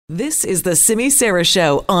This is the Simi Sara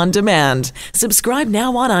Show on demand. Subscribe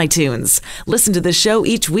now on iTunes. Listen to the show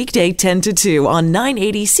each weekday 10 to 2 on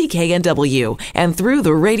 980 CKNW and through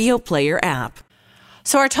the Radio Player app.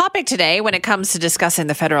 So our topic today, when it comes to discussing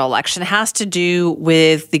the federal election, has to do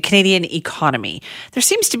with the Canadian economy. There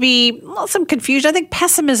seems to be some confusion, I think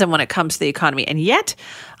pessimism when it comes to the economy, and yet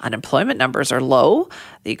unemployment numbers are low.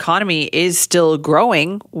 The economy is still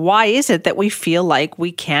growing. Why is it that we feel like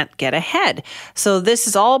we can't get ahead? So this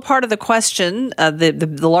is all part of the question,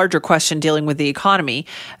 the larger question dealing with the economy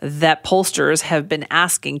that pollsters have been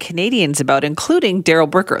asking Canadians about, including Darrell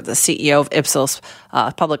Bricker, the CEO of Ipsos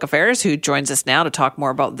Public Affairs, who joins us now to talk more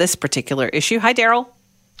about this particular issue. Hi, Darrell.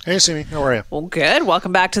 Hey, Simi. How are you? Well, good.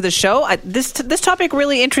 Welcome back to the show. This topic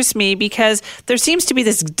really interests me because there seems to be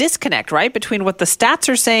this disconnect, right, between what the stats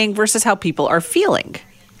are saying versus how people are feeling.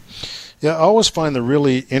 Yeah, I always find the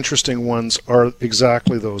really interesting ones are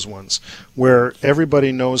exactly those ones, where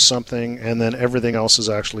everybody knows something and then everything else is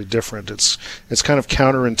actually different. It's kind of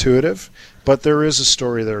counterintuitive, but there is a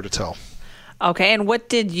story there to tell. Okay, and what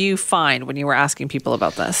did you find when you were asking people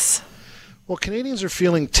about this? Well, Canadians are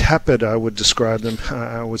feeling tepid, I would describe them,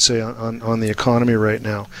 I would say, on the economy right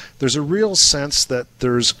now. There's a real sense that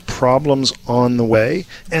there's problems on the way,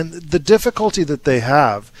 and the difficulty that they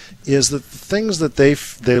have is that the things that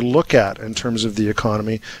they look at in terms of the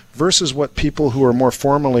economy versus what people who are more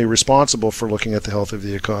formally responsible for looking at the health of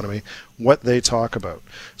the economy, what they talk about.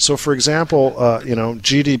 So, for example,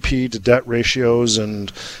 GDP to debt ratios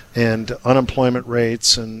and unemployment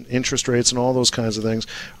rates and interest rates and all those kinds of things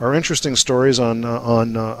are interesting stories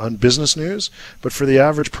on business news, but for the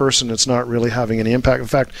average person, it's not really having any impact. In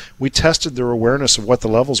fact, we tested their awareness of what the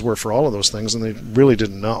levels were for all of those things, and they really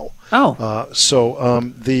didn't know. What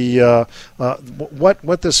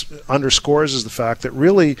this underscores is the fact that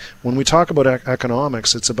really, when we talk about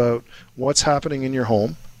economics, it's about what's happening in your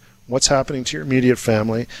home, what's happening to your immediate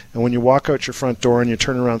family, and when you walk out your front door and you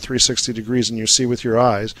turn around 360 degrees and you see with your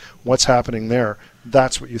eyes what's happening there,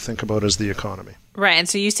 that's what you think about as the economy. Right, and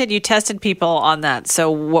so you said you tested people on that. So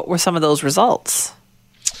what were some of those results?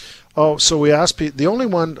 Oh, so we asked people, the only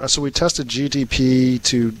one, so we tested GDP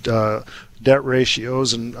to debt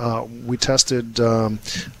ratios, and we tested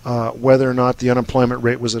whether or not the unemployment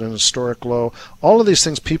rate was at an historic low. All of these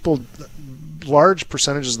things, large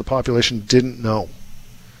percentages of the population didn't know.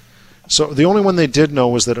 So the only one they did know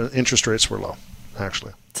was that interest rates were low,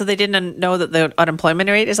 actually. So they didn't know that the unemployment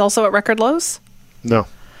rate is also at record lows? No.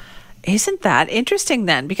 Isn't that interesting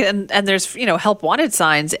then? Because and there's help wanted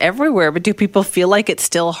signs everywhere, but do people feel like it's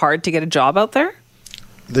still hard to get a job out there?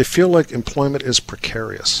 They feel like employment is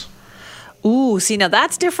precarious. Ooh, see, now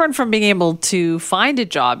that's different from being able to find a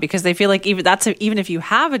job, because they feel like even if you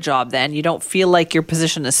have a job, then you don't feel like your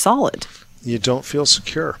position is solid. You don't feel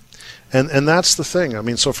secure. And that's the thing. I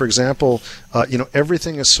mean, so for example,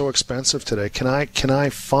 everything is so expensive today. Can I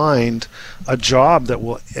find a job that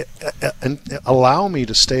will allow me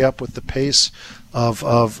to stay up with the pace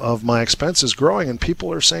of my expenses growing? And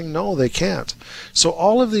people are saying no, they can't. So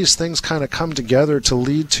all of these things kind of come together to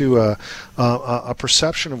lead to a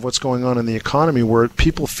perception of what's going on in the economy, where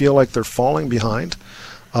people feel like they're falling behind.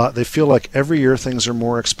 They feel like every year things are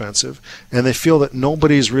more expensive, and they feel that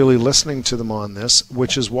nobody's really listening to them on this,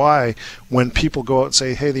 which is why when people go out and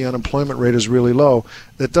say, hey, the unemployment rate is really low,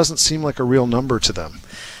 that doesn't seem like a real number to them.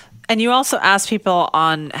 And you also asked people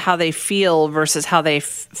on how they feel versus how they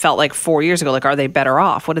felt like 4 years ago. Like, are they better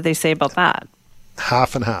off? What did they say about that?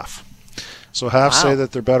 Half and half. So half say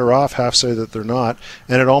that they're better off, half say that they're not,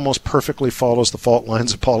 and it almost perfectly follows the fault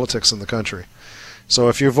lines of politics in the country. So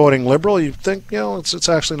if you're voting Liberal, you think, it's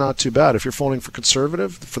actually not too bad. If you're voting for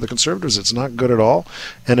the Conservatives, it's not good at all.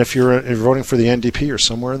 And if you're voting for the NDP, you're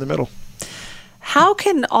somewhere in the middle. How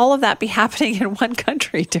can all of that be happening in one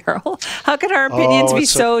country, Darrell? How can our opinions be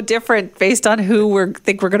so different based on who we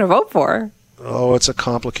think we're going to vote for? Oh, it's a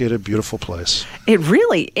complicated, beautiful place. It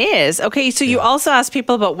really is. Okay, so you also asked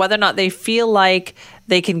people about whether or not they feel like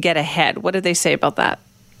they can get ahead. What did they say about that?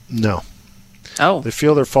 No. Oh. They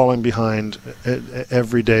feel they're falling behind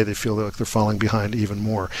every day. They feel like they're falling behind even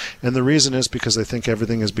more. And the reason is because they think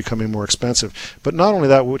everything is becoming more expensive. But not only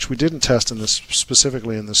that, which we didn't test in this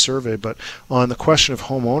specifically in this survey, but on the question of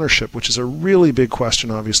home ownership, which is a really big question,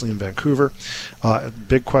 obviously, in Vancouver, a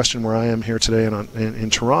big question where I am here today in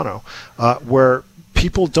Toronto, where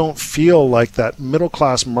people don't feel like that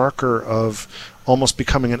middle-class marker of almost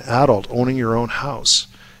becoming an adult, owning your own house,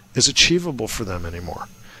 is achievable for them anymore.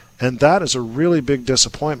 And that is a really big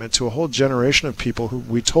disappointment to a whole generation of people who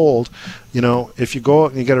we told, if you go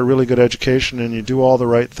out and you get a really good education and you do all the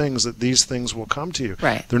right things, that these things will come to you.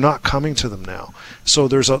 Right. They're not coming to them now. So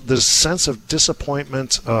there's this sense of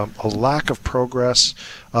disappointment, a lack of progress,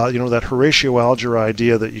 that Horatio Alger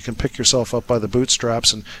idea that you can pick yourself up by the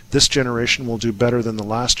bootstraps and this generation will do better than the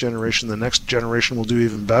last generation, the next generation will do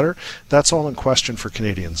even better. That's all in question for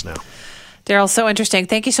Canadians now. Daryl, so interesting.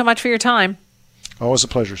 Thank you so much for your time. Always a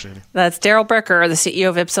pleasure, Sandy. That's Daryl Bricker, the CEO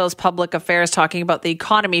of Ipsos Public Affairs, talking about the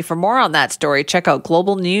economy. For more on that story, check out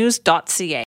globalnews.ca.